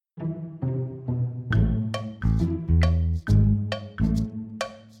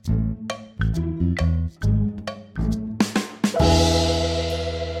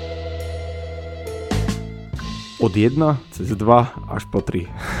Od 1 cez 2 až po 3.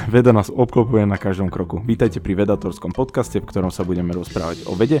 Veda nás obklopuje na každom kroku. Vítajte pri vedatorskom podcaste, v ktorom sa budeme rozprávať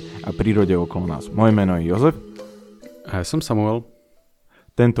o vede a prírode okolo nás. Moje meno je Jozef. A ja som Samuel.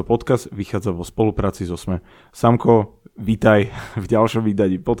 Tento podcast vychádza vo spolupráci so SME. Samko, vítaj v ďalšom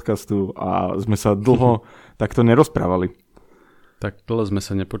vydaní podcastu a sme sa dlho takto nerozprávali. Tak dlho sme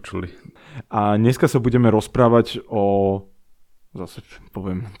sa nepočuli. A dneska sa budeme rozprávať o... Zase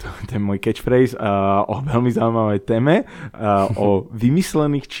poviem, to je môj catchphrase, o veľmi zaujímavej téme, o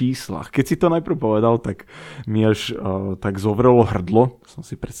vymyslených číslach. Keď si to najprv povedal, tak mi až tak zovrelo hrdlo. Som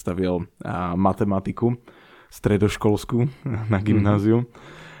si predstavil matematiku stredoškolskú na gymnáziu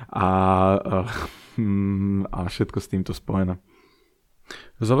a všetko s týmto spojené.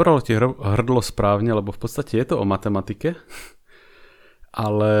 Zovrelo ti hrdlo správne, lebo v podstate je to o matematike,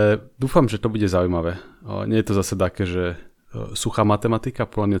 ale dúfam, že to bude zaujímavé. Nie je to zase také, že suchá matematika,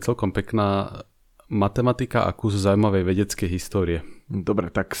 podľa mňa celkom pekná matematika a kus zaujímavej vedeckej histórie. Dobre,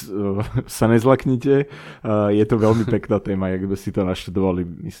 tak sa nezlaknite. Je to veľmi pekná téma, jak by si to naštudovali.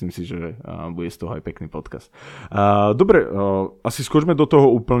 Myslím si, že bude z toho aj pekný podcast. Dobre, asi skočme do toho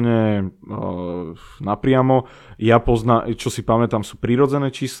úplne napriamo. Čo si pamätám, sú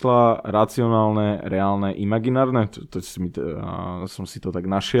prírodzené čísla, racionálne, reálne, imaginárne. Som si to tak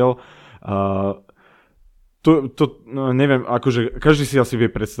našiel. Neviem, akože každý si asi vie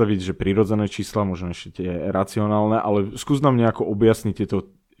predstaviť, že prírodzené čísla, možno ešte tie racionálne, ale skús nám nejako objasniť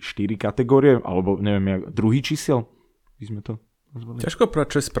tieto 4 kategórie, alebo neviem, druhý čísel? By sme to nazvali? Ťažko povedať,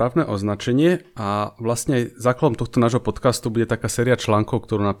 čo je správne označenie a vlastne aj základom tohto nášho podcastu bude taká séria článkov,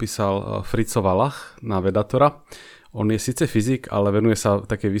 ktorú napísal Frico Valach na Vedatora. On je síce fyzik, ale venuje sa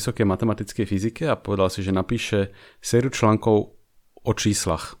takej vysokej matematickej fyzike a povedal si, že napíše sériu článkov o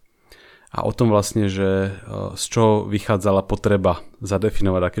číslach. A o tom vlastne, že z čoho vychádzala potreba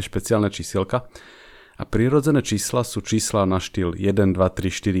zadefinovať aké špeciálne čísielka. A prírodzené čísla sú čísla na štýl 1, 2, 3,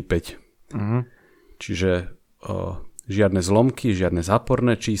 4, 5. Uh-huh. Čiže žiadne zlomky, žiadne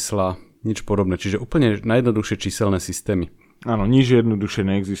záporné čísla, nič podobné. Čiže úplne najjednoduchšie číselné systémy. Áno, nič jednoduchšie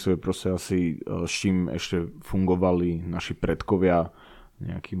neexistuje, proste asi s čím ešte fungovali naši predkovia,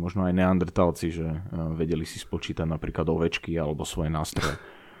 nejakí možno aj neandertálci, že vedeli si spočítať napríklad ovečky alebo svoje nástroje.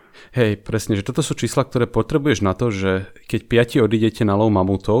 Hej, presne, že toto sú čísla, ktoré potrebuješ na to, že keď 5 odídete na lov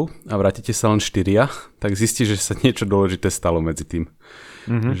mamutov a vrátite sa len 4, tak zistíš, že sa niečo dôležité stalo medzi tým.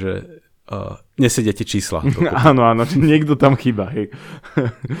 Mm-hmm. Že nesediete čísla. Áno, niekto tam chýba. Hej.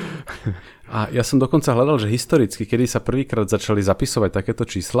 A ja som dokonca hľadal, že historicky, kedy sa prvýkrát začali zapisovať takéto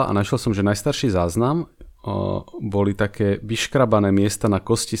čísla a našiel som, že najstarší záznam boli také vyškrabané miesta na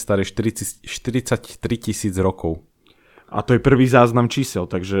kosti staré 43 000 rokov. A to je prvý záznam čísel,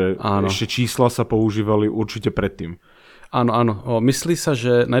 takže áno. Ešte čísla sa používali určite predtým. Áno. Myslí sa,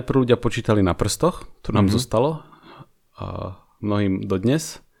 že najprv ľudia počítali na prstoch, to nám zostalo, mnohým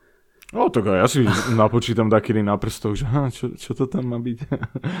dodnes. Tak aj ja si napočítam takedy na prstoch, že čo to tam má byť.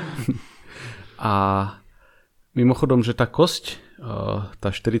 A mimochodom, že tá kosť,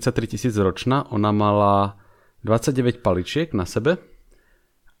 tá 43 000 ročná, ona mala 29 paličiek na sebe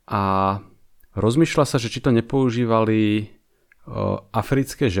a rozmýšľa sa, že či to nepoužívali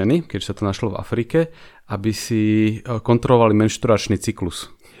africké ženy, keď sa to našlo v Afrike, aby si kontrolovali menštruačný cyklus.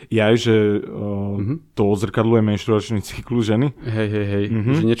 Že to odzrkadluje menštruačný cyklus ženy? Hej.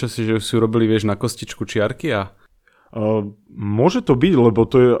 Mm-hmm. Že niečo si urobili, vieš, na kostičku čiarky a... Môže to byť, lebo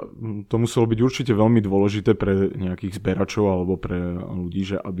to muselo byť určite veľmi dôležité pre nejakých zberačov alebo pre ľudí,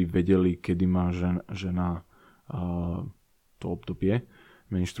 že aby vedeli, kedy má žena to obdobie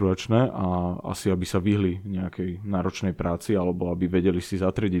menštruačné a asi aby sa vyhli nejakej náročnej práci alebo aby vedeli si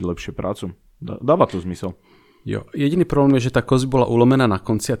zatriediť lepšie prácu. Dáva to zmysel. Jo, jediný problém je, že tá kosť bola ulomená na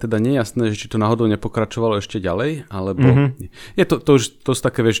konci a teda nie je jasné, že či to náhodou nepokračovalo ešte ďalej, alebo... Je to sú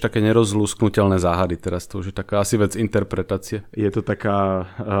také, vieš, také nerozlúsknutelné záhady teraz, to už je taká asi vec interpretácie. Je to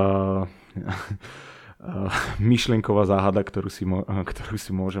taká myšlienková záhada, ktorú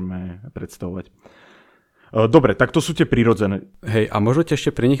si môžeme predstavovať. Dobre, tak to sú tie prírodzené. Hej, a možno ťa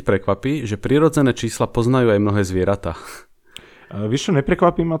ešte pri nich prekvapí, že prírodzené čísla poznajú aj mnohé zvieratá. Vieš čo,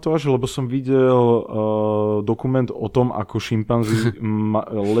 neprekvapí ma to až, lebo som videl dokument o tom, ako šimpanzi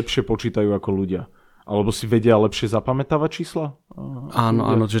lepšie počítajú ako ľudia. Alebo si vedia lepšie zapamätávať čísla?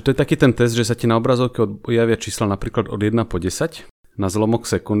 Áno, že to je taký ten test, že sa ti na obrazovke objavia čísla napríklad od 1 po 10 na zlomok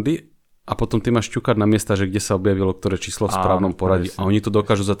sekundy a potom ty máš ťukať na miesta, že kde sa objavilo ktoré číslo v správnom poradí. A oni to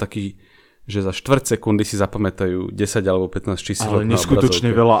dokážu za taký... že za štvrť sekundy si zapamätajú 10 alebo 15 čísel. Ale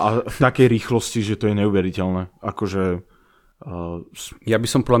neskutočne veľa a v takej rýchlosti, že to je neuveriteľné. Akože... Ja by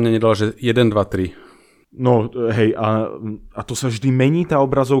som podľa mňa nedal, že 1, 2, 3. No, hej, a to sa vždy mení tá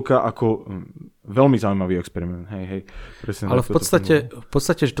obrazovka ako veľmi zaujímavý experiment. Hej, presne. Ale v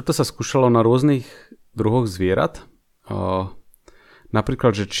podstate, že toto sa skúšalo na rôznych druhoch zvierat.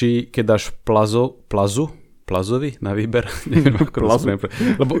 Napríklad, že či keď dáš plazovi na výber, neviem ako rozumiem.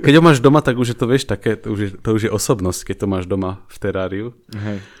 Lebo keď ho máš doma, tak už je to, vieš, také, to už je osobnosť, keď to máš doma v teráriu.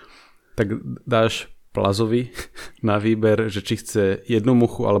 Hej. Tak dáš plazovi na výber, že či chce jednu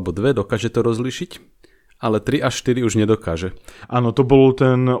muchu alebo dve, dokáže to rozlíšiť, ale 3 až 4 už nedokáže. Áno, to bol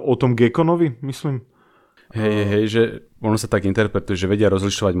ten o tom Gekonovi, myslím. Hej, že ono sa tak interpretuje, že vedia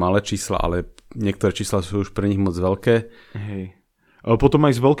rozlišovať malé čísla, ale niektoré čísla sú už pre nich moc veľké. Hej. Ale potom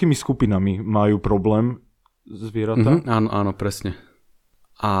aj s veľkými skupinami majú problém zvieratá. Áno, presne.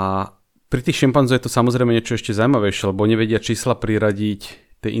 A pri tých šimpanzoch je to samozrejme niečo ešte zaujímavejšie, lebo nevedia čísla priradiť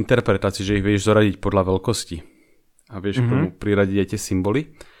tej interpretácii, že ich vieš zoradiť podľa veľkosti. A vieš k tomu priradiť aj tie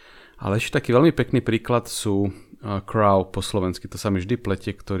symboly. Ale ešte taký veľmi pekný príklad sú crow po slovensky. To sa mi vždy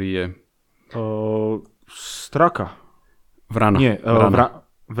pletie, ktorý je... Straka. Vrana. Nie,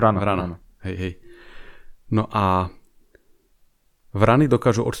 vrana. Hej. No a vrany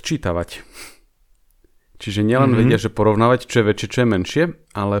dokážu odčítavať. Čiže nielen vedia, že porovnávať, čo je väčšie, čo je menšie,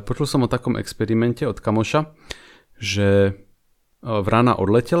 ale počul som o takom experimente od kamoša, že vrana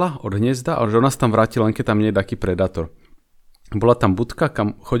odletela od hniezda a že ona sa tam vrátila, len keď tam nie je taký predátor. Bola tam budka,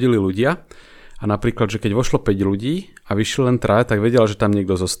 kam chodili ľudia a napríklad, že keď vošlo 5 ľudí a vyšli len 3, tak vedela, že tam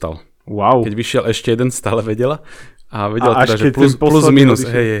niekto zostal. Wow. Keď vyšiel ešte jeden, stále vedela a vedela teda, že plus minus.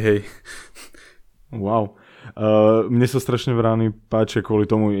 Hej. Wow. Mne sa strašne vrany páčia, kvôli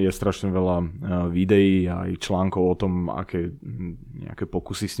tomu je strašne veľa videí a aj článkov o tom, aké nejaké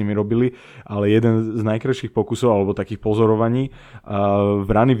pokusy s nimi robili, ale jeden z najkrajších pokusov alebo takých pozorovaní,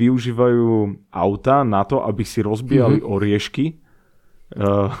 vrany využívajú auta na to, aby si rozbíjali oriešky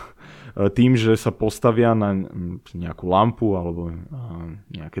tým, že sa postavia na nejakú lampu alebo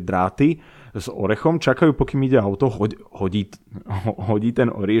nejaké dráty s orechom, čakajú, pokým ide auto, hodí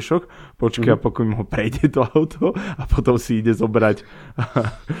ten oriešok, počká, pokým ho prejde to auto a potom si ide zobrať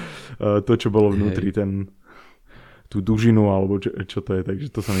to, čo bolo vnútri, tú dužinu alebo čo to je,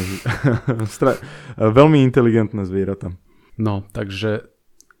 takže to sa mi veľmi inteligentné zvieratá. No, takže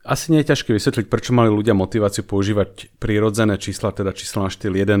asi nie je ťažké vysvetliť, prečo mali ľudia motiváciu používať prírodzené čísla, teda čísla na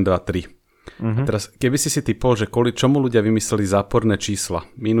štýl 1, 2, 3. A teraz, keby si typol, že kvôli čomu ľudia vymysleli záporné čísla,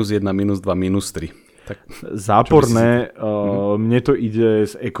 -1, -2, -3. Tak, záporné, mne to ide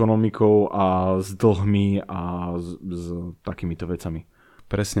s ekonomikou a s dlhmi a s takýmito vecami.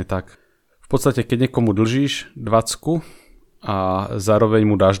 Presne tak. V podstate, keď niekomu dlžíš 20 a zároveň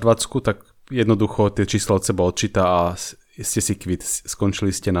mu dáš 20, tak jednoducho tie čísla od seba odčíta a ste si kvit, skončili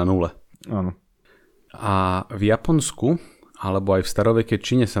ste na nule. Áno. A v Japonsku, alebo aj v starovekej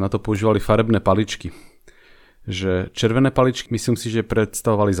Číne sa na to používali farebné paličky. Že červené paličky, myslím si, že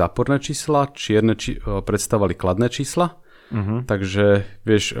predstavovali záporné čísla, čierne predstavovali kladné čísla. Takže,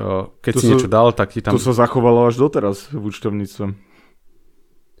 vieš, keď si niečo dal, tak ti tam... To sa zachovalo až doteraz v účtovníctve.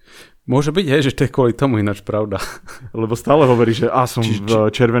 Môže byť, že to je kvôli tomu ináč pravda. Lebo stále hovorí, že som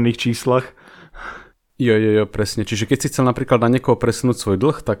v červených číslach. Jo, presne. Čiže keď si chcel napríklad na niekoho presunúť svoj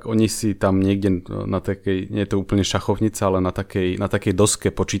dlh, tak oni si tam niekde na takej, nie je to úplne šachovnica, ale na takej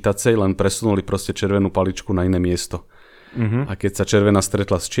doske počítacej len presunuli proste červenú paličku na iné miesto. A keď sa červená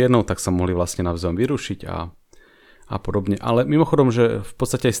stretla s čiernou, tak sa mohli vlastne navzájom vyrušiť a podobne. Ale mimochodom, že v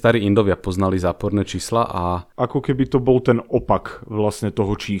podstate aj starí Indovia poznali záporné čísla a... Ako keby to bol ten opak vlastne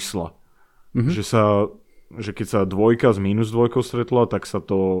toho čísla. Že keď sa dvojka s minus dvojkou stretla, tak sa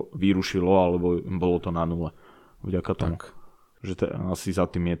to vyrušilo, alebo bolo to na nule. Vďaka tomu. Tak. Že asi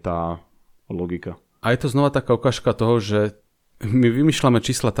za tým je tá logika. A je to znova taká ukážka toho, že my vymýšľame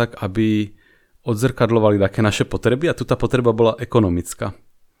čísla tak, aby odzrkadlovali také naše potreby a tu tá potreba bola ekonomická.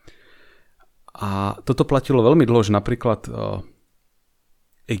 A toto platilo veľmi dlho, že napríklad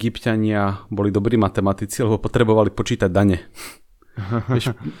Egypťania boli dobrí matematici, lebo potrebovali počítať dane.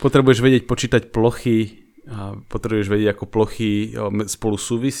 Vieš, potrebuješ vedieť počítať plochy, a potrebuješ vedieť, ako plochy spolu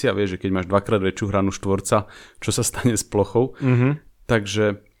súvisia, vieš, že keď máš dvakrát väčšiu hranu štvorca, čo sa stane s plochou.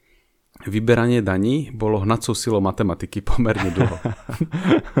 Takže vyberanie daní bolo hnacou silou matematiky pomerne dlho.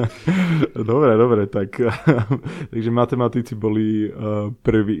 Dobre, takže matematici boli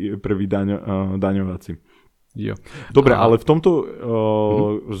prví daňováci. Jo. Dobre, ale v tomto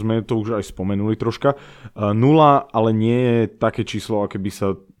sme to už aj spomenuli troška. 0 ale nie je také číslo, aké by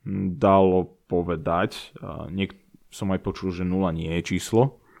sa dalo povedať. Som aj počul, že 0 nie je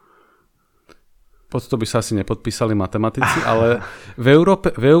číslo. Pod to by sa asi nepodpísali matematici, ale v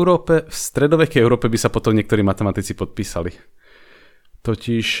Európe, v stredovekej Európe by sa potom niektorí matematici podpísali.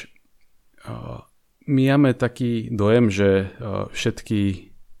 Totiž my máme taký dojem, že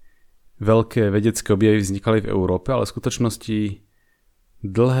všetky veľké vedecké objavy vznikali v Európe, ale v skutočnosti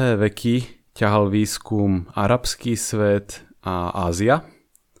dlhé veky ťahal výskum arabský svet a Ázia.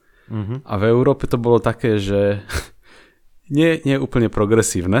 A v Európe to bolo také, že nie úplne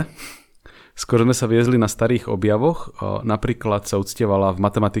progresívne. Skôr sme sa viezli na starých objavoch. Napríklad sa uctievala v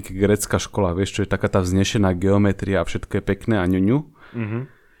matematike grécka škola. Vieš, čo je taká tá vznešená geometria a všetko je pekné a ňuňu.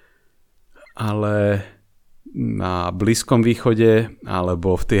 Ale na Blízkom východe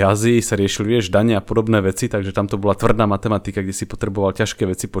alebo v tej Ázii sa riešili, vieš, dane a podobné veci, takže tam to bola tvrdá matematika, kde si potreboval ťažké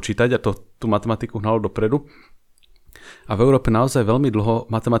veci počítať a to tú matematiku hnalo dopredu. A v Európe naozaj veľmi dlho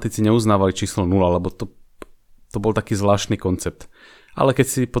matematici neuznávali číslo 0, lebo to bol taký zvláštny koncept. Ale keď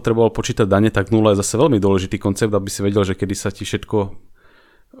si potreboval počítať dane, tak 0 je zase veľmi dôležitý koncept, aby si vedel, že kedy sa ti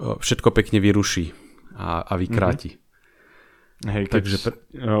všetko pekne vyruší a vykráti. Hej, takže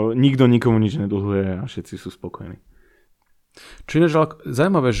nikto nikomu nič nedlhuje a všetci sú spokojní. Čo je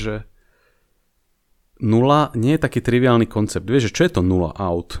zaujímavé, že 0 nie je taký triviálny koncept. Vieš, že čo je to 0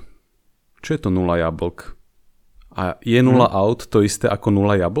 aut? Čo je to 0 jablk? A je 0 aut to isté ako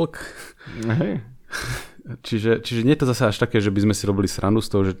 0 jablk? Hej. Čiže nie je to zase až také, že by sme si robili srandu z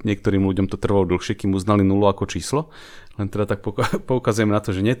toho, že niektorým ľuďom to trvalo dlhšie, kým uznali 0 ako číslo. Len teda tak poukazujeme na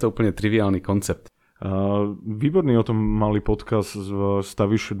to, že nie je to úplne triviálny koncept. Výborný o tom mali podcast v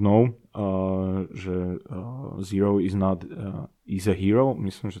Stavi Should Know, že Zero is a hero,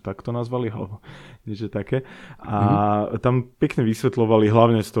 myslím, že tak to nazvali, alebo niečo také. A tam pekne vysvetľovali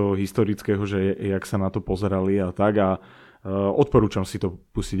hlavne z toho historického, že jak sa na to pozerali a tak. A odporúčam si to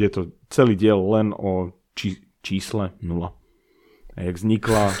pustiť, je to celý diel len o čísle 0. A jak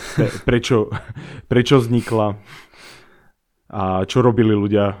vznikla, prečo vznikla a čo robili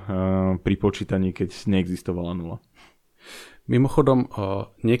ľudia pri počítaní, keď neexistovala 0. Mimochodom,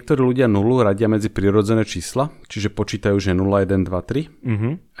 niektorí ľudia 0 radia medzi prirodzené čísla, čiže počítajú, že 0, 1, 2, 3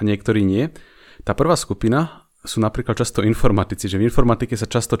 a niektorí nie. Tá prvá skupina sú napríklad často informatici, že v informatike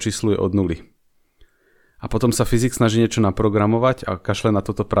sa často čísluje od 0. A potom sa fyzik snaží niečo naprogramovať a kašle na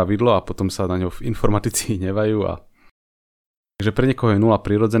toto pravidlo a potom sa na ňo v informatici hnevajú. Takže pre niekoho je 0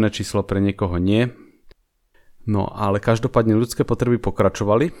 prirodzené číslo, pre niekoho nie. No ale každopádne ľudské potreby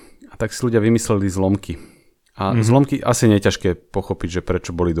pokračovali a tak si ľudia vymysleli zlomky. A zlomky asi nie je ťažké pochopiť, že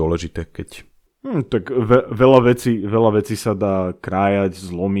prečo boli dôležité, keď... Tak veľa vecí sa dá krájať,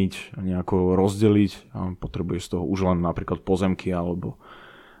 zlomiť, nejako rozdeliť a potrebuješ z toho už len napríklad pozemky alebo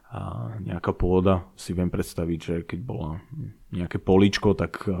nejaká pôda. Si viem predstaviť, že keď bola nejaké políčko,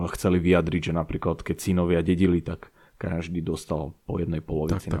 tak chceli vyjadriť, že napríklad keď synovia dedili, tak každý dostal po jednej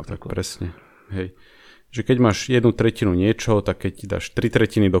polovici. Tak, presne. Hej. Že keď máš 1/3 niečo, tak keď ti dáš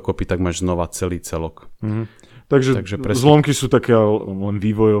 3/3 dokopy, tak máš znova celý celok. Takže zlomky sú také len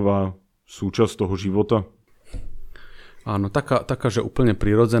vývojová súčasť toho života. Áno, taká, že úplne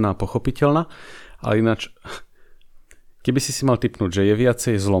prirodzená a pochopiteľná, ale ináč, keby si mal tipnúť, že je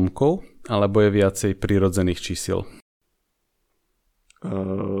viacej zlomkov, alebo je viacej prirodzených čísiel?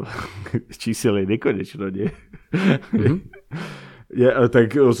 Čísiel je nekonečno, nie?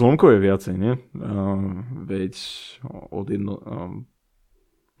 Tak zlomkov je viacej, nie? Veď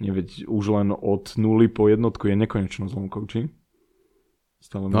veď už len od 0 po jednotku je nekonečno zlomkov, či?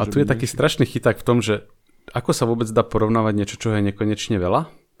 No a tu je taký strašný chyták v tom, že ako sa vôbec dá porovnávať niečo, čo je nekonečne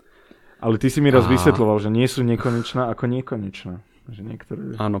veľa? Ale ty si mi raz vysvetľoval, že nie sú nekonečná ako nekonečná. Že niektoré...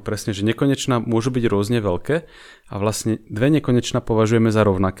 Áno, presne, že nekonečná môžu byť rôzne veľké a vlastne dve nekonečná považujeme za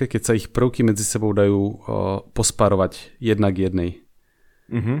rovnaké, keď sa ich prvky medzi sebou dajú pospárovať jedna k jednej.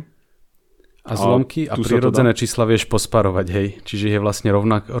 A zlomky a prirodzené čísla vieš pospárovať, hej. Čiže je vlastne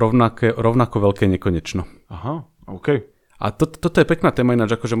rovnako veľké nekonečno. Aha, OK. A toto je pekná téma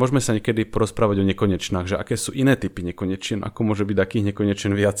ináč, akože môžeme sa niekedy porozprávať o nekonečnách, že aké sú iné typy nekonečien, ako môže byť takých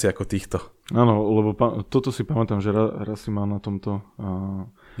nekonečien viacej ako týchto. Áno, lebo toto si pamätám, že raz si ma na tomto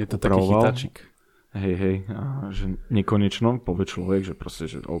je to taký chytáčik. Hej, že nekonečno, povie človek, že proste,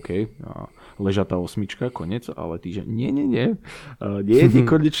 že OK, ležatá osmička, konec, ale ty, že nie je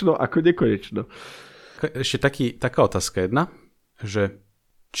nekonečno ako nekonečno. Ešte taká otázka jedna, že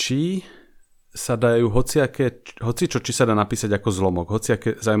či sa dajú či sa dá napísať ako zlomok,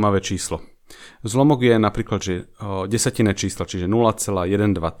 hociaké zaujímavé číslo. Zlomok je napríklad, že desatinné číslo, čiže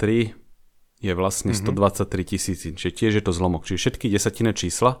 0,123 je vlastne 123 000, čiže tiež je to zlomok. Čiže všetky desatinné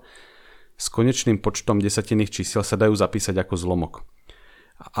čísla s konečným počtom desatinných čísiel sa dajú zapísať ako zlomok.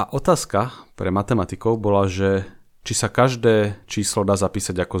 A otázka pre matematikov bola, že či sa každé číslo dá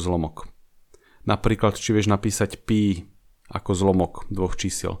zapísať ako zlomok. Napríklad, či vieš napísať pi ako zlomok dvoch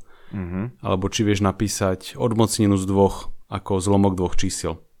čísiel. Alebo či vieš napísať odmocninu z 2 ako zlomok 2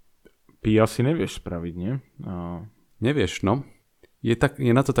 čísiel. Pi asi nevieš spraviť, nie? Nevieš, no. Je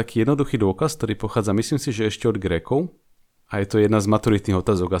na to taký jednoduchý dôkaz, ktorý pochádza, myslím si, že ešte od Grékov. A je to jedna z maturitných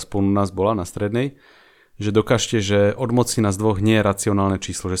otázok, aspoň u nás bola na strednej, že dokážte, že odmocnina z dvoch nie je racionálne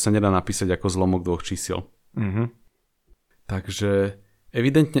číslo, že sa nedá napísať ako zlomok dvoch čísiel. Takže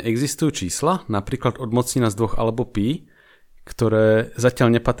evidentne existujú čísla, napríklad odmocnina z dvoch alebo pi, ktoré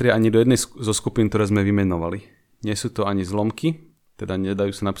zatiaľ nepatria ani do jednej zo skupín, ktoré sme vymenovali. Nie sú to ani zlomky, teda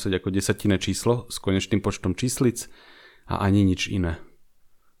nedajú sa napísať ako desatinné číslo s konečným počtom číslic a ani nič iné.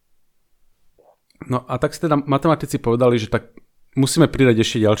 No a tak si teda matematici povedali, že tak musíme pridať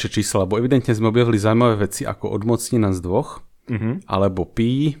ešte ďalšie čísla, lebo evidentne sme objavili zaujímavé veci ako odmocnina z dvoch, alebo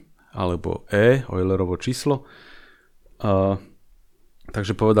pi, alebo Eulerovo číslo.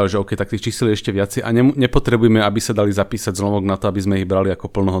 Takže povedal, že OK, tak tých čísel je ešte viacej a nepotrebujeme, aby sa dali zapísať zlomok na to, aby sme ich brali ako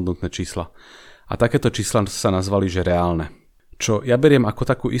plnohodnotné čísla. A takéto čísla sa nazvali, že reálne. Čo ja beriem ako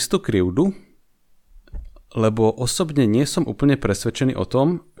takú istú krivdu, lebo osobne nie som úplne presvedčený o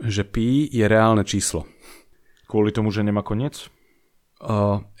tom, že pi je reálne číslo. Kvôli tomu, že nemá koniec?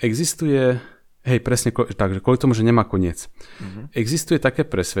 Existuje, presne, takže kvôli tomu, že nemá koniec. Existuje také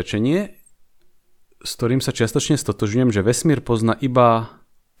presvedčenie, s ktorým sa čiastočne stotožňujem, že vesmír pozná iba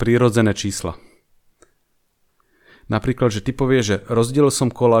prírodzené čísla. Napríklad, že ty povieš, že rozdielil som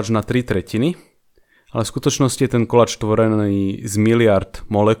koláč na 3/3, ale v skutočnosti je ten koláč tvorený z miliard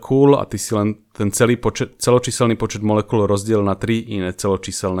molekúl a ty si len ten celočíselný počet molekúl rozdiel na 3 iné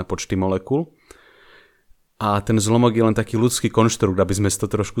celočíselné počty molekúl. A ten zlomok je len taký ľudský konštrukt, aby sme si to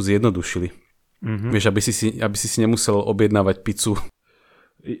trošku zjednodušili. Vieš, aby si nemusel objednávať pizzu.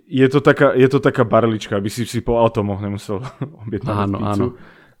 Je to taká barlička, aby si po atomoch nemusel objednávať pizzu. Áno.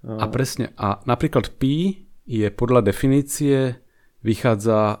 A presne. A napríklad pi je podľa definície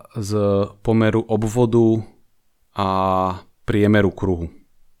vychádza z pomeru obvodu a priemeru kruhu.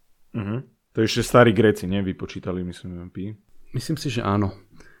 To ešte starí Gréci, vypočítali, myslím, pi. Myslím si, že áno.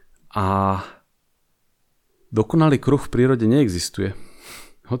 A dokonalý kruh v prírode neexistuje.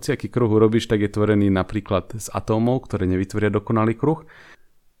 Hoci aký kruh urobíš, tak je tvorený napríklad z atómov, ktoré nevytvoria dokonalý kruh.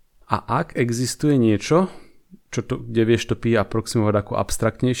 A ak existuje niečo, kde vieš to pi aproximovať ako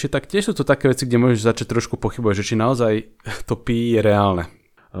abstraktnejšie, tak tiež sú to také veci, kde môžeš začať trošku pochybovať, že či naozaj to pi je reálne.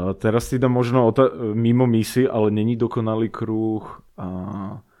 Teraz si dám možno mimo misy, ale není dokonalý kruh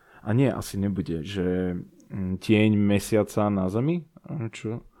a nie, asi nebude, že tieň mesiaca na Zemi?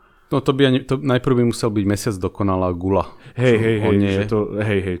 Čo? No to najprv by musel byť mesiac dokonalá gula.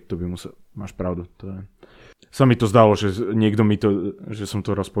 Hej, to by musel, máš pravdu, to je. Sa mi to zdalo, že že som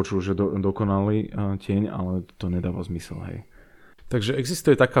to raz počul, že dokonalý tieň, ale to nedáva zmysel, hej. Takže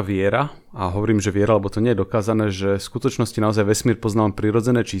existuje taká viera, a hovorím, že viera, lebo to nie je dokázané, že v skutočnosti naozaj vesmír pozná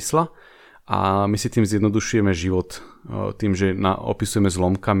prirodzené čísla a my si tým zjednodušujeme život, tým, že opisujeme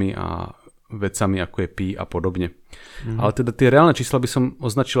zlomkami a vecami, ako je pi a podobne. Ale teda tie reálne čísla by som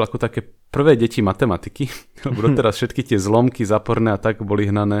označil ako také prvé deti matematiky, lebo doteraz všetky tie zlomky, záporné a tak boli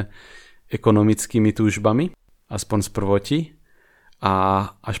hnané ekonomickými túžbami, aspoň z prvoti. A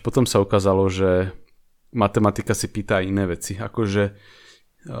až potom sa ukázalo, že matematika si pýta iné veci. Akože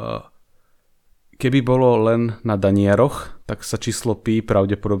keby bolo len na danieroch, tak sa číslo pi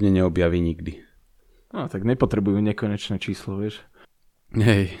pravdepodobne neobjaví nikdy. No, tak nepotrebujú nekonečné číslo, vieš.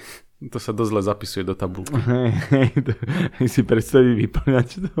 Hej, to sa dosť zle zapisuje do tabulky. Hej, si predstaví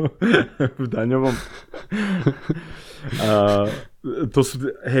vyplňať to v daňovom.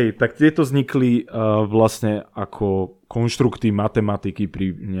 Tak tieto vznikli vlastne ako konštrukty matematiky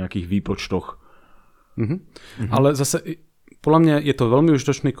pri nejakých výpočtoch. Ale zase podľa mňa je to veľmi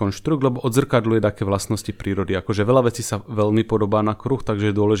užitočný konštrukt, lebo odzrkadľuje také vlastnosti prírody. Akože veľa vecí sa veľmi podobá na kruh, takže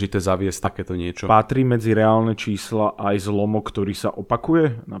je dôležité zaviesť takéto niečo. Patrí medzi reálne čísla aj zlomok, ktorý sa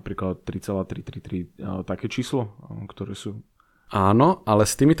opakuje? Napríklad 3,333, také číslo, ktoré sú? Áno, ale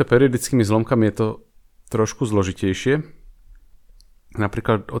s týmito periodickými zlomkami je to trošku zložitejšie.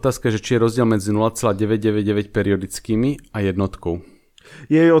 Napríklad otázka je, že či je rozdiel medzi 0,999 periodickými a jednotkou.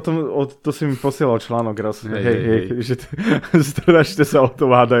 To si mi posielal článok raz. Hej, že strašne sa o tom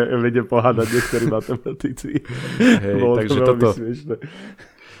vedia pohádať niektorí matematici. Takže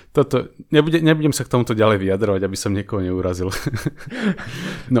toto nebudem sa k tomuto ďalej vyjadrovať, aby som niekoho neurazil.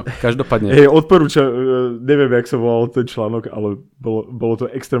 No, každopádne. Odporúčam, neviem, jak sa volal ten článok, ale bolo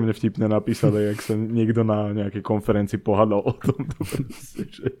to extrémne vtipné napísané, jak sa niekto na nejakej konferencii pohádal o tom,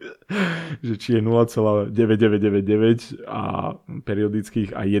 že či je 0,9999 a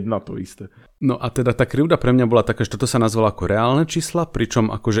periodických a jedna to isté. No a teda tá krivda pre mňa bola taká, že toto sa nazvalo ako reálne čísla, pričom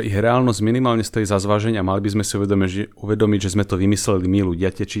akože ich reálnosť minimálne stojí za zváženie a mali by sme si uvedomiť, že sme to vymysleli my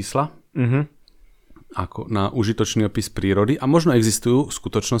ľudia, tie čísla. ako na užitočný opis prírody a možno existujú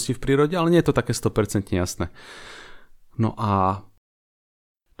skutočnosti v prírode, ale nie je to také 100% jasné. No a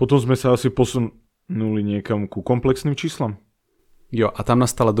potom sme sa asi posunuli niekam ku komplexným číslam. Jo, a tam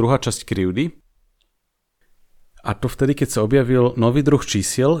nastala druhá časť krivdy. A to vtedy, keď sa objavil nový druh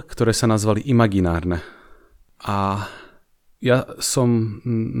čísiel, ktoré sa nazvali imaginárne. A ja som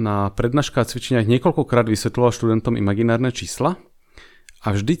na prednáškach a cvičeniach niekoľkokrát vysvetľoval študentom imaginárne čísla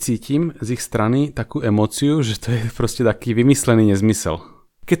a vždy cítim z ich strany takú emóciu, že to je proste taký vymyslený nezmysel.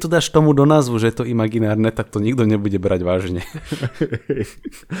 Keď to dáš tomu do názvu, že je to imaginárne, tak to nikto nebude brať vážne.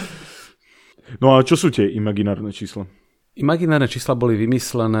 No a čo sú tie imaginárne čísla? Imaginárne čísla boli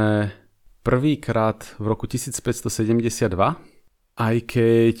vymyslené prvýkrát v roku 1572, aj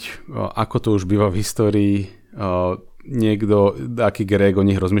keď, ako to už býva v histórii, niekto, aký Grég o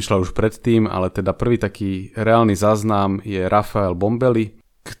nich rozmýšľal už predtým, ale teda prvý taký reálny záznam je Rafael Bombelli,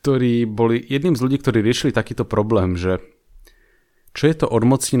 ktorí boli jedným z ľudí, ktorí riešili takýto problém, že čo je to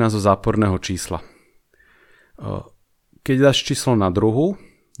odmocnina zo záporného čísla. Keď dáš číslo na druhu,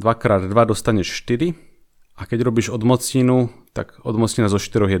 2x2 dostaneš 4 a keď robíš odmocninu, tak odmocnina zo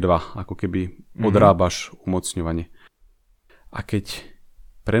 4 je 2, ako keby odrábaš umocňovanie. A keď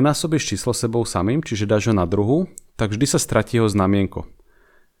prenásobíš číslo sebou samým, čiže dáš ho na druhu, tak vždy sa stratí jeho znamienko.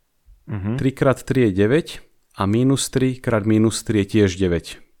 3x3 je 9 a minus 3 x minus 3 je tiež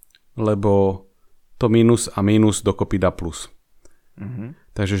 9. Lebo to minus a minus dokopy dá plus.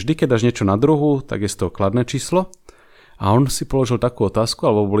 Takže vždy, keď dáš niečo na druhu, tak je z toho kladné číslo. A on si položil takú otázku,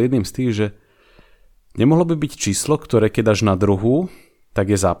 alebo bol jedným z tých, že nemohlo by byť číslo, ktoré keď dáš na druhu, tak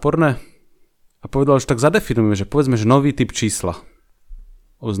je záporné? A povedal, že tak zadefinujeme, že povedzme, že nový typ čísla.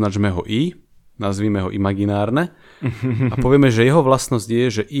 Označme ho i, nazvíme ho imaginárne a povieme, že jeho vlastnosť je,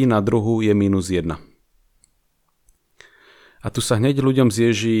 že i na druhu je minus 1. A tu sa hneď ľuďom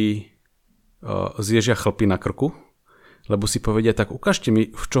zježia chlpy na krku, lebo si povedia, tak ukážte mi,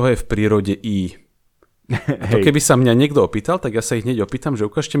 v čoho je v prírode i. A to keby sa mňa niekto opýtal, tak ja sa ich hneď opýtam, že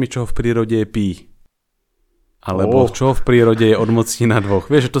ukážte mi, čoho v prírode je pi. Alebo čo v prírode je odmocnina dvoch.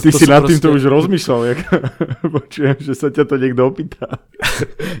 Vieš, že Ty si nad týmto už rozmýšľal, počujem, že sa ťa to niekto opýta.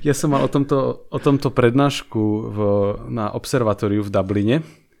 Ja som mal o tomto prednášku na observatóriu v Dubline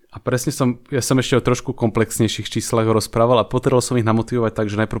a presne ja som ešte o trošku komplexnejších číslach rozprával a potreboval som ich namotivovať tak,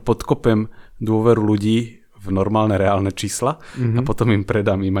 že najprv podkopem dôveru ľudí v normálne reálne čísla a potom im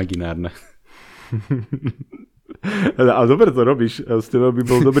predám imaginárne. A dobre to robíš. Z teba by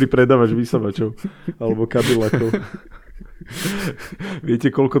bol dobrý predávač výsavačov. Alebo Cadillacov.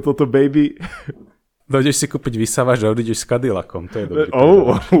 Viete, koľko toto baby... Dojdeš si kúpiť výsavač a odídeš s Cadillacom. To je dobrý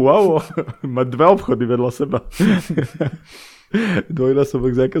wow. Má 2 obchody vedľa seba.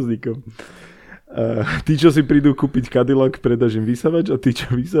 Dvojnásobok zákazníkov. Tí, čo si prídu kúpiť Cadillac, predáš im výsavač a tí,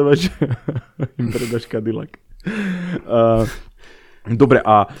 čo výsavač, im predáš Cadillac. Dobre,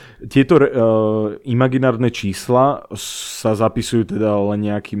 a tieto imaginárne čísla sa zapisujú teda len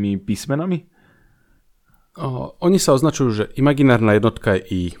nejakými písmenami? Oni sa označujú, že imaginárna jednotka je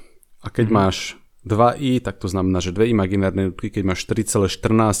i. A keď máš 2i, tak to znamená, že 2 imaginárne jednotky, keď máš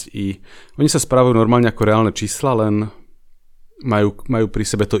 4,14i. Oni sa správajú normálne ako reálne čísla, len majú pri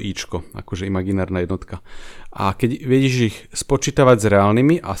sebe to ičko, akože imaginárna jednotka. A keď vieš ich spočítavať s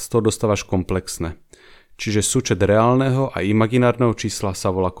reálnymi a z toho dostávaš komplexné. Čiže súčet reálneho a imaginárneho čísla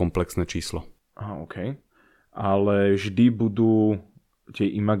sa volá komplexné číslo. Aha, OK. Ale vždy budú tie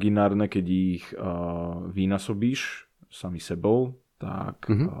imaginárne, keď ich vynásobíš sami sebou, tak,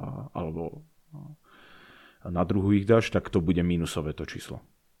 alebo na druhu ich dáš, tak to bude minusové to číslo.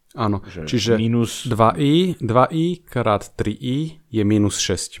 Áno, čiže minus 2i krát 3i je minus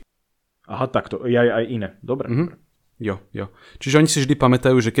 6. Aha, takto, aj iné. Dobre. Jo. Čiže oni si vždy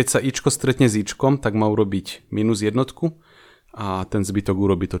pamätajú, že keď sa ičko stretne s ičkom, tak má urobiť minus jednotku a ten zbytok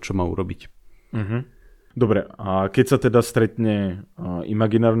urobí to, čo má urobiť. Dobre, a keď sa teda stretne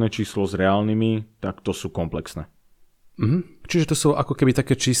imaginárne číslo s reálnymi, tak to sú komplexné. Čiže to sú ako keby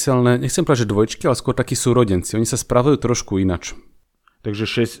také číselné, nechcem povedať, že dvojčky, ale skôr takí súrodenci. Oni sa správajú trošku inač. Takže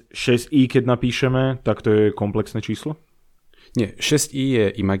 6i, keď napíšeme, tak to je komplexné číslo? Nie, 6i je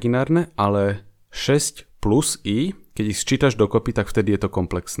imaginárne, ale 6 plus i, keď ich sčítaš dokopy, tak vtedy je to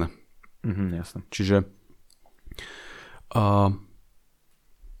komplexné. Jasné. Čiže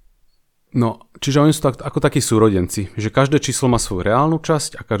čiže oni sú ako takí súrodenci, že každé číslo má svoju reálnu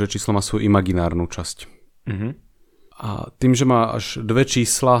časť a každé číslo má svoju imaginárnu časť. A tým, že máš dve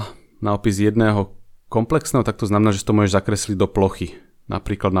čísla na opis jedného komplexného, tak to znamená, že to môžeš zakresliť do plochy.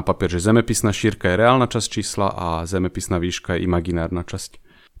 Napríklad na papier, že zemepisná šírka je reálna časť čísla a zemepisná výška je imaginárna časť.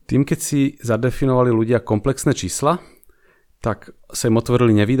 Tým, keď si zadefinovali ľudia komplexné čísla, tak sa im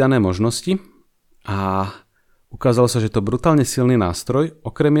otvorili nevídané možnosti A ukázalo sa, že to brutálne silný nástroj,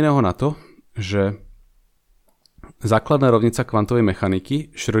 okrem iného na to, že základná rovnica kvantovej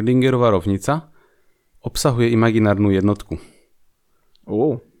mechaniky, Schrödingerová rovnica, obsahuje imaginárnu jednotku.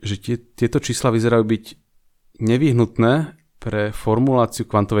 Že tieto čísla vyzerajú byť nevyhnutné pre formuláciu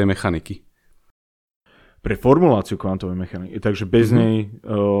kvantovej mechaniky. Pre formuláciu kvantovej mechaniky. Takže bez nej,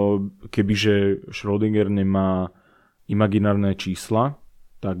 kebyže Schrödinger nemá imaginárne čísla,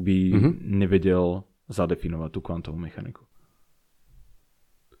 tak by nevedel zadefinovať tú kvantovú mechaniku.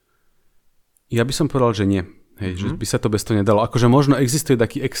 Ja by som povedal, že nie. Hej, že by sa to bez toho nedalo. Akože možno existuje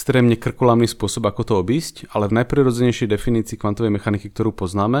taký extrémne krkolomný spôsob, ako to obísť, ale v najprirodzenejšej definícii kvantovej mechaniky, ktorú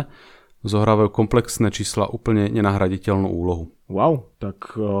poznáme, zohrávajú komplexné čísla úplne nenahraditeľnú úlohu. Wow,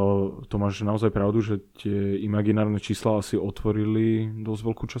 tak to máš naozaj pravdu, že tie imaginárne čísla asi otvorili dosť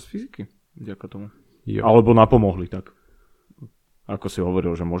veľkú časť fyziky. Vďaka tomu. Jo. Alebo napomohli, tak. Ako si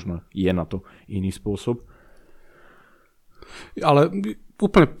hovoril, že možno je na to iný spôsob. Ale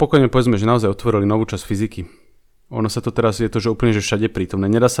úplne pokojne povedzme, že naozaj otvorili novú časť fyziky. Ono sa to teraz je to, že úplne že všade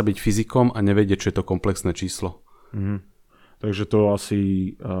prítomné. Nedá sa byť fyzikom a nevedieť, čo je to komplexné číslo. Takže to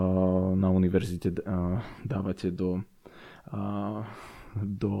asi na univerzite dávate do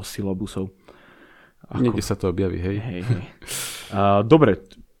silabusov. Niekde sa to objaví, hej. Hej. Dobre,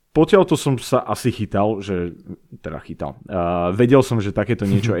 potiaľ to som sa asi chytal. Vedel som, že takéto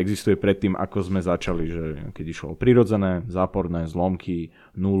niečo existuje predtým, ako sme začali, že keď išlo o prirodzené, záporné, zlomky,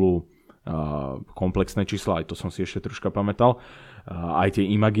 nulu, komplexné čísla, aj to som si ešte troška pamätal. Aj tie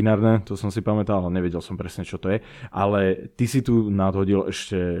imaginárne, to som si pamätal, ale nevedel som presne, čo to je. Ale ty si tu nadhodil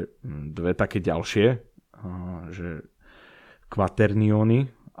ešte dve také ďalšie, že kvaternióny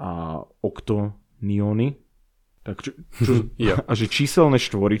a oktonióny. Tak a že číselné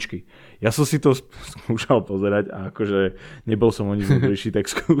štvoričky. Ja som si to skúšal pozerať a akože nebol som o nič múdrejší, tak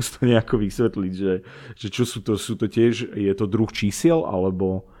skús to nejako vysvetliť, že čo sú to? Sú to tiež, je to druh čísiel,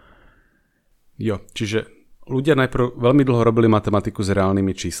 alebo... Jo, čiže ľudia najprv veľmi dlho robili matematiku s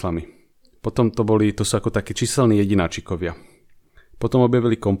reálnymi číslami. Potom to sú ako takí číselní jedináčikovia. Potom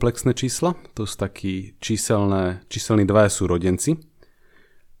objavili komplexné čísla, to sú takí číselní dvaja súrodenci.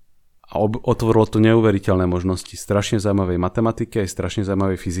 A otvorilo to neuveriteľné možnosti. Strašne zaujímavej matematike aj strašne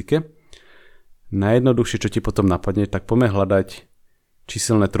zaujímavej fyzike. Najjednoduchšie, čo ti potom napadne, tak poďme hľadať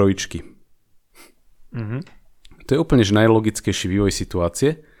číselné trojičky. To je úplne že najlogickejší vývoj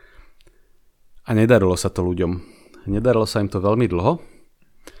situácie. A nedarilo sa to ľuďom. Nedarilo sa im to veľmi dlho.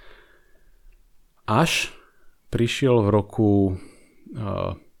 Až prišiel v roku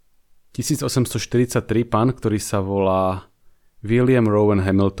 1843 pán, ktorý sa volá William Rowan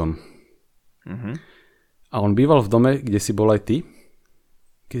Hamilton. A on býval v dome, kde si bol aj ty,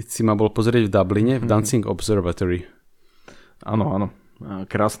 keď si ma bol pozrieť v Dubline, v Dancing Observatory. Áno.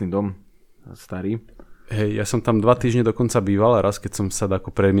 Krásny dom, starý. Hej, ja som tam 2 týždne dokonca býval a raz, keď som sa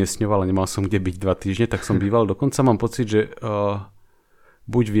ako premiestňoval a nemal som kde byť 2 týždne, tak som býval. Dokonca mám pocit, že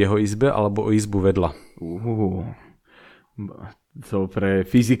buď v jeho izbe, alebo o izbu vedľa. To pre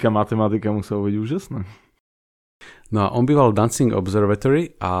fyzika, matematika muselo byť úžasné. No a on býval v Dancing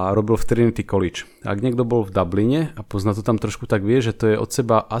Observatory a robil v Trinity College. Ak niekto bol v Dubline a pozná to tam trošku, tak vie, že to je od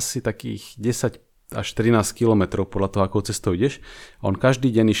seba asi takých 10 až 13 kilometrov podľa toho, akou cestou ideš. A on každý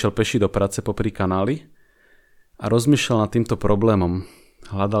deň išiel peši do práce popri kanáli a rozmýšľal nad týmto problémom.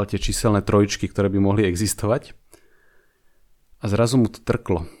 Hľadal tie číselné trojičky, ktoré by mohli existovať. A zrazu mu to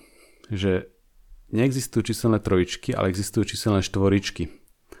trklo, že neexistujú číselné trojičky, ale existujú číselné štvoričky.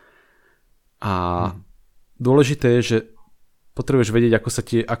 A dôležité je, že potrebuješ vedieť,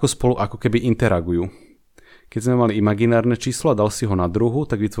 ako spolu ako keby interagujú. Keď sme mali imaginárne číslo a dal si ho na druhu,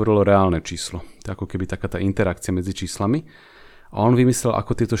 tak vytvorilo reálne číslo. To je ako keby taká tá interakcia medzi číslami. A on vymyslel,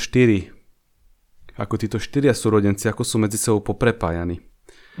 ako tieto štyria súrodenci, ako sú medzi sebou poprepájani.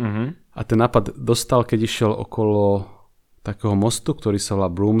 A ten nápad dostal, keď išiel okolo takého mostu, ktorý sa volá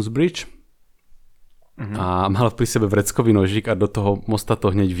Bloomsbridge. A mal pri sebe vreckový nožík a do toho mosta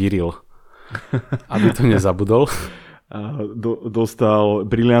to hneď vyril. Aby to nezabudol. A dostal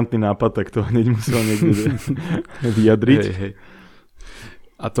briliantný nápad, tak to hneď musel niekde vyjadriť. Hej.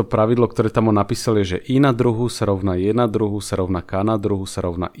 A to pravidlo, ktoré tam on napísal, je, že i na druhu sa rovná je na druhu, sa rovná k na druhu, sa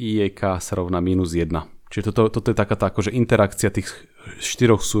rovná i je k, sa rovná minus 1. Čiže toto je taká akože interakcia tých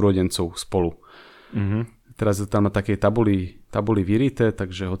 4 súrodencov spolu. Teraz je tam na takej tabuli vyrité,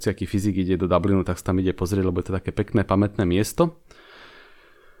 takže hociaký fyzik ide do Dublinu, tak sa tam ide pozrieť, lebo je to také pekné pamätné miesto.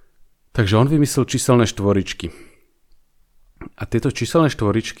 Takže on vymyslel číselné štvoričky. A tieto číselné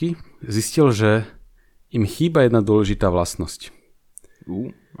štvoričky zistil, že im chýba jedna dôležitá vlastnosť.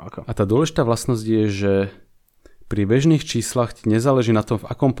 A tá dôležitá vlastnosť je, že pri bežných číslach ti nezáleží na tom, v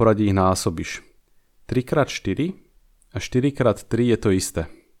akom poradí ich násobíš. 3x4 a 4x3 je to isté.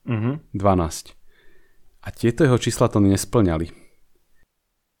 12. A tieto jeho čísla to nesplňali.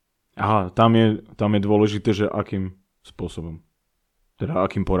 Aha, tam je dôležité, že akým spôsobom. Teda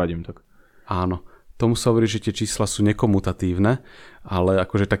akým poradím, tak. Áno, tomu sa hovorí, že tie čísla sú nekomutatívne, ale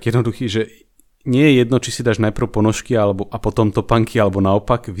akože tak jednoduchý, že nie je jedno, či si dáš najprv ponožky a potom topánky, alebo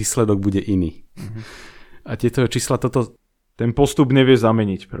naopak, výsledok bude iný. A tieto čísla Ten postup nevie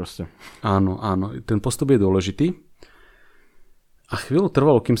zameniť proste. Áno, ten postup je dôležitý. A chvíľu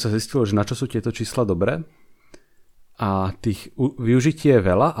trvalo, kým sa zistilo, že na čo sú tieto čísla dobré. A tých využití je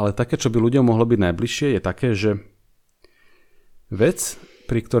veľa, ale také, čo by ľuďom mohlo byť najbližšie, je také, že vec,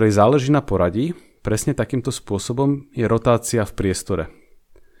 pri ktorej záleží na poradí, presne takýmto spôsobom je rotácia v priestore.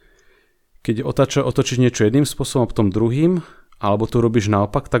 Keď otočíš niečo jedným spôsobom, potom druhým, alebo to robíš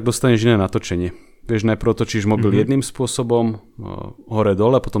naopak, tak dostaneš iné natočenie. Vieš, najprv otočíš mobil jedným spôsobom,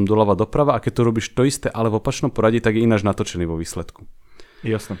 hore-dole, potom doľava doprava, a keď to robíš to isté, ale v opačnom poradí, tak je ináč natočený vo výsledku.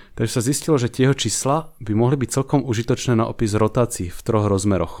 Jasné. Takže sa zistilo, že tieho čísla by mohli byť celkom užitočné na opis rotácií v 3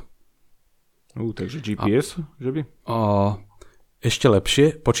 rozmeroch. Takže GPS, že by? Ešte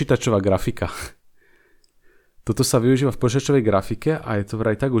lepšie, počítačová grafika. Toto sa využíva v počítačovej grafike a je to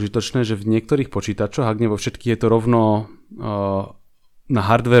vraj tak užitočné, že v niektorých počítačoch, ak nie vo všetkých, je to rovno na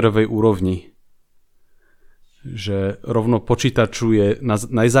hardwareovej úrovni. Že rovno počítaču je na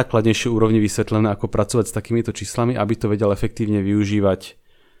najzákladnejšej úrovni vysvetlené, ako pracovať s takýmito číslami, aby to vedel efektívne využívať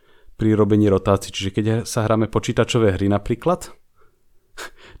pri robení rotácií. Čiže keď sa hráme počítačové hry napríklad,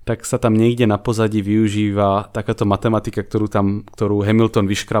 tak sa tam niekde na pozadí využíva takáto matematika, ktorú Hamilton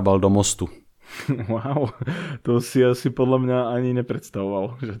vyškrabal do mostu. Wow, to si asi podľa mňa ani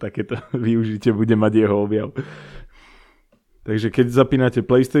nepredstavoval, že takéto využitie bude mať jeho objav. Takže keď zapínate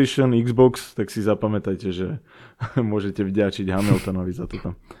PlayStation, Xbox, tak si zapamätajte, že môžete vďačiť Hamiltonovi za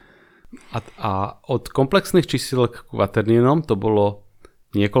toto. A od komplexných čísiel k kvaterniónom to bolo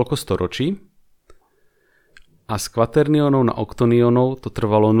niekoľko storočí a z kvaterniónov na oktoniónov to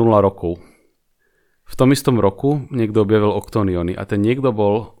trvalo 0 rokov. V tom istom roku niekto objavil oktonióny a ten niekto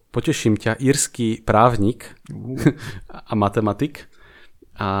bol, poteším ťa, írsky právnik a matematik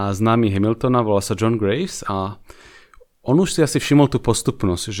a známy Hamiltona, volá sa John Graves a on už si asi všimol tú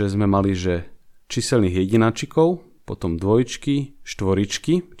postupnosť, že sme mali číselných jedináčikov, potom dvojčky,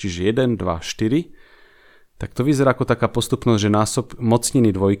 štvoričky, čiže 1, 2, 4. Tak to vyzerá ako taká postupnosť, že násob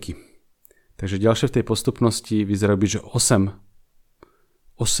mocniny dvojky. Takže ďalšie v tej postupnosti vyzerá byť, že 8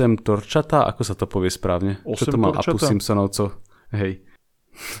 torčatá, ako sa to povie správne? Čo to mal Apu Simpsonovcov? Hej.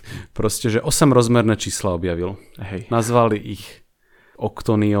 Proste, že 8 rozmerné čísla objavil. Hej. Nazvali ich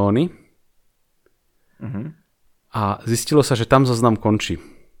oktonióny. A zistilo sa, že tam zoznam končí.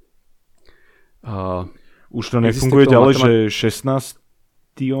 Už to nefunguje ďalej, že 16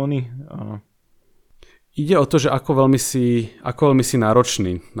 tióny? Ide o to, že ako veľmi si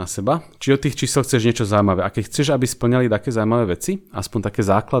náročný na seba. Či od tých čísel chceš niečo zaujímavé. A keď chceš, aby splňali také zaujímavé veci, aspoň také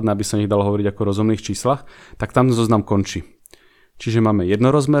základné, aby sa nich dalo hovoriť ako o rozumných číslach, tak tam zoznam končí. Čiže máme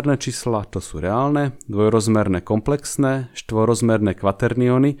jednorozmerné čísla, to sú reálne, dvojrozmerné komplexné, štvorozmerné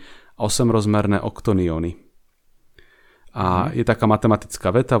kvaternióny a 8-rozmerné oktonióny. A je taká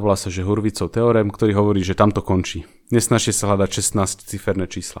matematická veta, volá sa, že Hurwitzov teorém, ktorý hovorí, že tam to končí. Nesnažte sa hľadať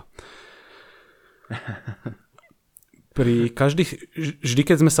 16-ciferné čísla. Vždy,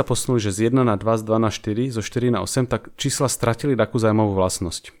 keď sme sa posunuli, že z 1 na 2, z 2 na 4, zo 4 na 8, tak čísla stratili takú zaujímavú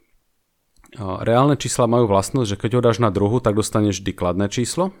vlastnosť. Reálne čísla majú vlastnosť, že keď ho dáš na druhu, tak dostaneš vždy kladné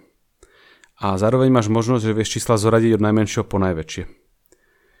číslo a zároveň máš možnosť, že vieš čísla zoradiť od najmenšieho po najväčšie.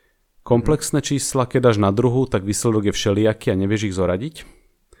 Komplexné čísla, keď dáš na druhu, tak výsledok je všelijaký a nevieš ich zoradiť.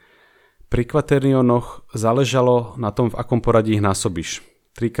 Pri kvaterniónoch záležalo na tom, v akom poradí ich násobíš.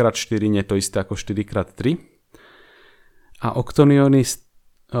 3x4 nie je to isté ako 4x3. A oktonióny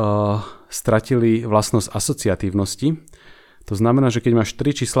stratili vlastnosť asociatívnosti. To znamená, že keď máš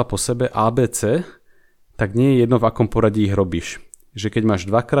 3 čísla po sebe ABC, tak nie je jedno, v akom poradí ich robíš. Že keď máš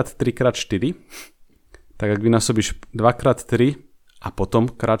 2x3x4, tak ak vynásobíš 2x3 a potom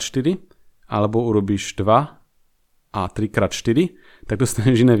krát 4, alebo urobíš 2 a 3x4, tak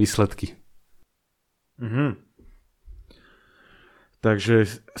dostaneš iné výsledky. Takže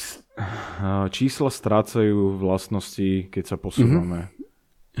čísla strácajú vlastnosti, keď sa posúvame.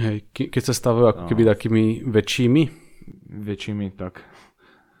 Hej, keď sa stavajú ako keby takými väčšími, tak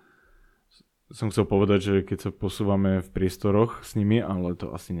som chcel povedať, že keď sa posúvame v priestoroch s nimi, ale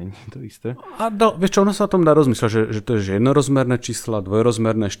to asi nie je to isté. A vieš čo, ono sa o tom dá rozmýšľať, že to je jednorozmerné čísla,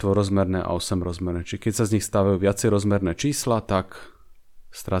 dvojrozmerné, štvorozmerné a 8-rozmerné. Čiže keď sa z nich stávajú viacej rozmerné čísla, tak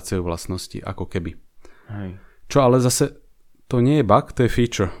strácajú vlastnosti, ako keby. Hej. Čo ale zase, to nie je bug, to je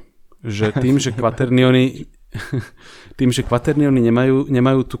feature. že tým, že kvaternióny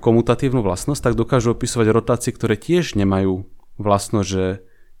nemajú tú komutatívnu vlastnosť, tak dokážu opisovať rotácie, ktoré tiež nemajú vlastnosť, že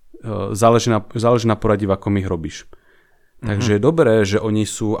záleží na poradí, v akom ich robíš. Takže je dobré, že oni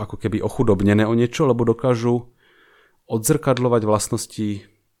sú ako keby ochudobnené o niečo, lebo dokážu odzrkadľovať vlastnosti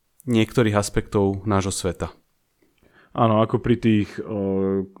niektorých aspektov nášho sveta. Áno, ako pri tých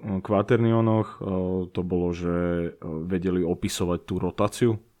kvaterniónoch to bolo, že vedeli opisovať tú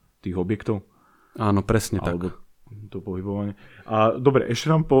rotáciu tých objektov. Áno, presne alebo tak. To pohybovanie. A dobre, ešte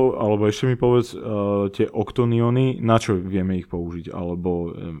mi povedz tie oktonióny, na čo vieme ich použiť?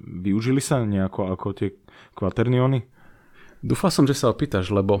 Alebo využili sa nejako ako tie kvaternióny? Dúfal som, že sa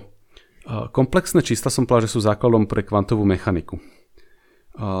opýtaš, lebo komplexné čísla som povedal, že sú základom pre kvantovú mechaniku.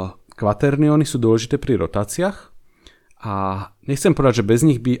 Kvaternióny sú dôležité pri rotáciách a nechcem povedať, že bez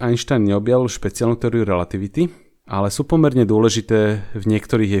nich by Einstein neobjavil špeciálnu teóriu relativity, ale sú pomerne dôležité v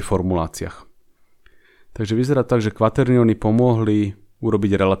niektorých jej formuláciách. Takže vyzerá tak, že kvaternióny pomohli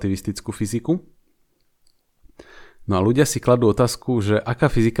urobiť relativistickú fyziku. No a ľudia si kladú otázku, že aká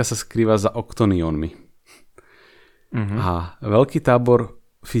fyzika sa skrýva za oktoniónmi. A veľký tábor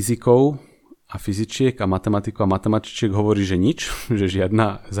fyzikov a fyzičiek a matematikov a matematičiek hovorí, že nič, že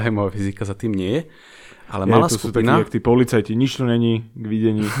žiadna zaujímavá fyzika za tým nie je. Ale malá skupina... Sú takí, jak tí policajti, nič tu není k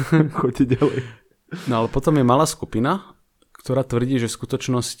videní, choďte ďalej. No ale potom je malá skupina, ktorá tvrdí, že v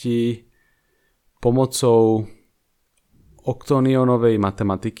skutočnosti pomocou oktoniónovej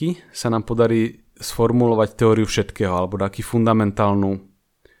matematiky sa nám podarí sformulovať teóriu všetkého, alebo taký fundamentálnu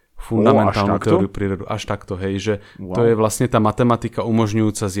teóriu prírodu. Až takto, hej, že to je vlastne tá matematika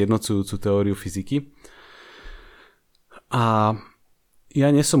umožňujúca zjednocujúcu teóriu fyziky. A ja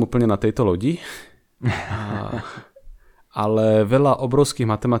nie som úplne na tejto lodi, ale veľa obrovských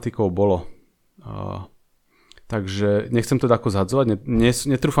matematikov bolo. Takže nechcem to tako zhadzovať,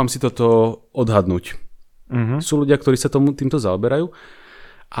 netrúfam si toto odhadnúť. Sú ľudia, ktorí sa týmto zaoberajú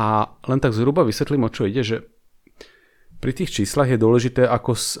a len tak zhruba vysvetlím, o čo ide, že pri tých číslach je dôležité,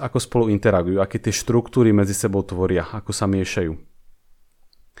 ako spolu interagujú, aké tie štruktúry medzi sebou tvoria, ako sa miešajú.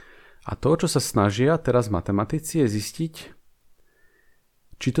 A to, čo sa snažia teraz matematici, je zistiť,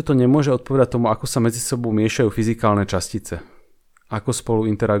 či toto nemôže odpovedať tomu, ako sa medzi sebou miešajú fyzikálne častice. Ako spolu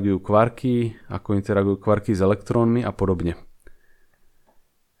interagujú kvarky, ako interagujú kvarky s elektrónmi a podobne.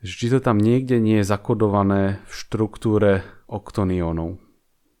 Či to tam niekde nie je zakodované v štruktúre oktoniónov.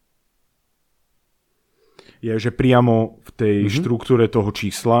 Je, že priamo v tej štruktúre toho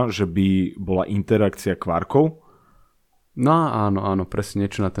čísla, že by bola interakcia kvarkov? No áno, presne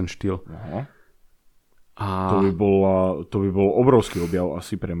niečo na ten štýl. Aha. To by bol obrovský objav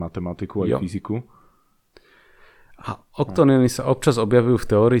asi pre matematiku aj fyziku. A oktonióny sa občas objavujú v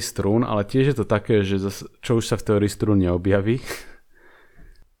teórii strún, ale tiež je to také, že čo už sa v teórii strún neobjaví.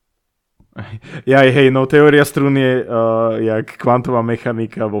 No teória strún je jak kvantová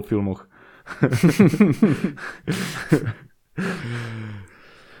mechanika vo filmoch.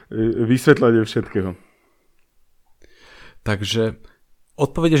 Vysvetľanie všetkého. Takže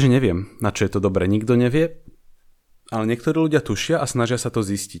odpovede, že neviem, na čo je to dobré. Nikto nevie, ale niektorí ľudia tušia a snažia sa to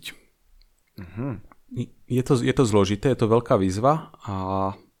zistiť. Je to zložité, je to veľká výzva a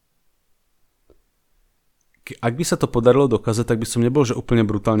ak by sa to podarilo dokázať, tak by som nebol že úplne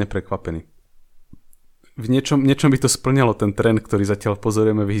brutálne prekvapený. V niečom by to splňalo ten trend, ktorý zatiaľ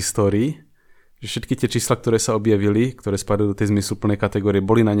pozorujeme v histórii, že všetky tie čísla, ktoré sa objavili, ktoré spadajú do tej zmysluplnej kategórie,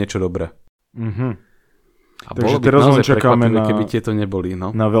 boli na niečo dobré. A takže bolo by naozaj prekvapivé, keby tieto neboli.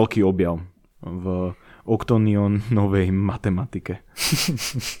 No? Na veľký objav v oktoniónovej matematike.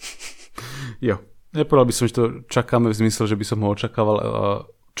 Jo, nepovedal by som, že to čakáme v zmysle, že by som ho očakával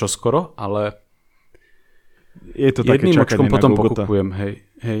čoskoro, ale je to také jedným čakanie očkom potom na Golgota. pokupujem. Hej.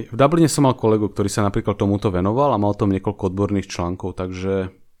 V Dubline som mal kolegu, ktorý sa napríklad tomuto venoval a mal tom niekoľko odborných článkov, takže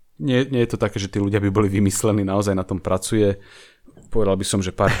nie je to také, že tí ľudia by boli vymyslení, naozaj na tom pracuje. Povedal by som, že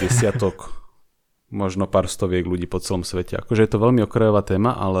pár desiatok, možno pár stoviek ľudí po celom svete. Akože je to veľmi okrajová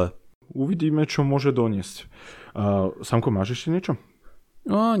téma, ale... Uvidíme, čo môže doniesť. Samko, máš ešte niečo?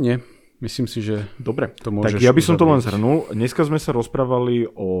 No, nie. Myslím si, že dobre, to môžeš... Tak ja by som to len zhrnul. Dneska sme sa rozprávali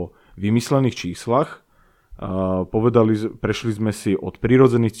o vymyslených číslach. Prešli sme si od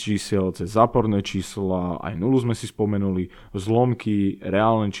prírodzených čísiel cez záporné čísla, aj nulu sme si spomenuli, zlomky,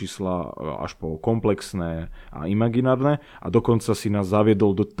 reálne čísla až po komplexné a imaginárne a dokonca si nás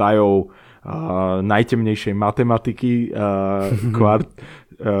zaviedol do tajov najtemnejšej matematiky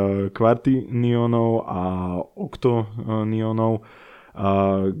kvartiniónov a oktoniónov,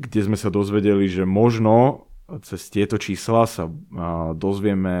 kde sme sa dozvedeli, že možno cez tieto čísla sa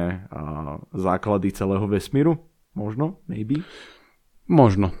dozvieme základy celého vesmíru? Možno? Maybe?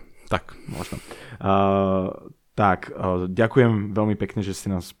 Možno. Tak. Možno. Tak, ďakujem veľmi pekne, že ste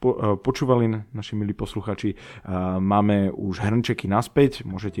nás počúvali, naši milí posluchači. Máme už hrnčeky naspäť,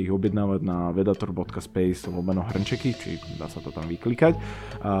 môžete ich objednávať na vedator.space/hrnčeky, či dá sa to tam vyklikať.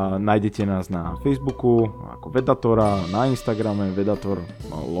 Nájdete nás na Facebooku ako Vedatora, na Instagrame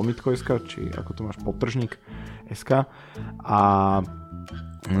vedator_.sk, či ako to máš, podtržník.sk. A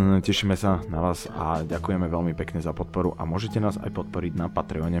tešíme sa na vás a ďakujeme veľmi pekne za podporu a môžete nás aj podporiť na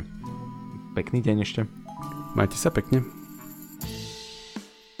Patreone. Pekný deň ešte. Majte sa pekne.